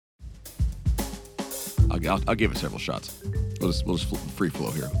I'll give it several shots. We'll just free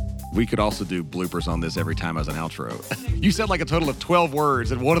flow here. We could also do bloopers on this every time as an outro. You said like a total of 12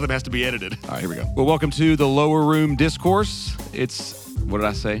 words, and one of them has to be edited. All right, here we go. Well, welcome to the Lower Room Discourse. It's, what did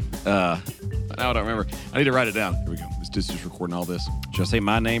I say? I don't remember. I need to write it down. Here we go. It's just recording all this. Should I say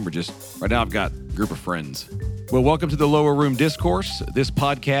my name or just, right now I've got a group of friends. Well, welcome to the Lower Room Discourse. This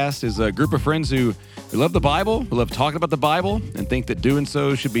podcast is a group of friends who love the Bible, who love talking about the Bible, and think that doing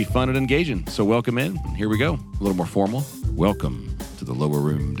so should be fun and engaging. So welcome in. Here we go. A little more formal. Welcome to the Lower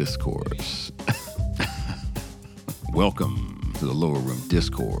Room Discourse. Welcome to the Lower Room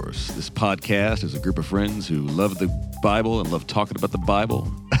Discourse. This podcast is a group of friends who love the Bible and love talking about the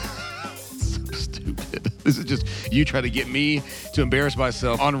Bible. So stupid. This is just you trying to get me to embarrass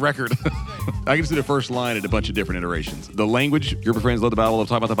myself on record. I can just do the first line at a bunch of different iterations. The language, group of friends love the Bible, love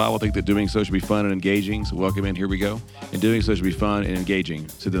talking about the Bible, think that doing so should be fun and engaging. So welcome in, here we go. And doing so should be fun and engaging.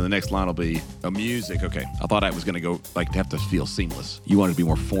 So then the next line will be music. Okay, I thought I was going to go, have to feel seamless. You wanted to be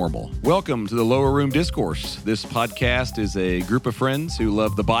more formal. Welcome to the Lower Room Discourse. This podcast is a group of friends who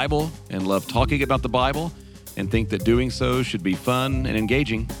love the Bible and love talking about the Bible and think that doing so should be fun and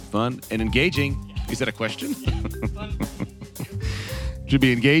engaging. Fun and engaging. Is that a question? Should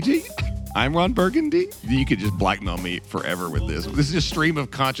be engaging? I'm Ron Burgundy. You could just blackmail me forever with this. This is just stream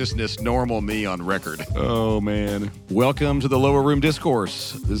of consciousness, normal me on record. Oh, man. Welcome to the Lower Room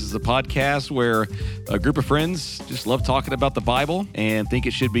Discourse. This is a podcast where a group of friends just love talking about the Bible and think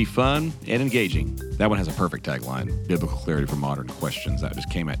it should be fun and engaging. That one has a perfect tagline, biblical clarity for modern questions. It just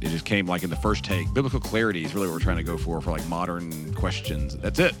came like in the first take. Biblical clarity is really what we're trying to go for like modern questions.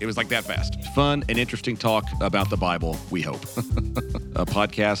 That's it. It was like that fast. Fun and interesting talk about the Bible, we hope. A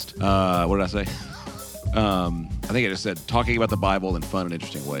podcast, what did I say? I think I just said talking about the Bible in fun and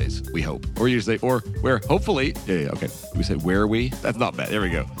interesting ways, we hope. Or you say, or where, hopefully. Yeah, okay. We say, where are we? That's not bad. There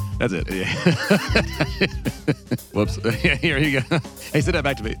we go. That's it. Yeah. Whoops. Here you go. Hey, say that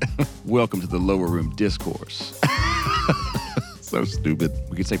back to me. Welcome to the Lower Room Discourse. So stupid.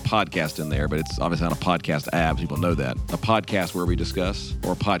 We could say podcast in there, but it's obviously not a podcast app. People know that. A podcast where we discuss,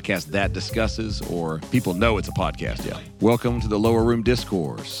 or a podcast that discusses, or people know it's a podcast, yeah. Welcome to the Lower Room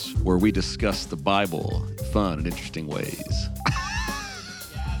Discourse, where we discuss the Bible in fun and interesting ways.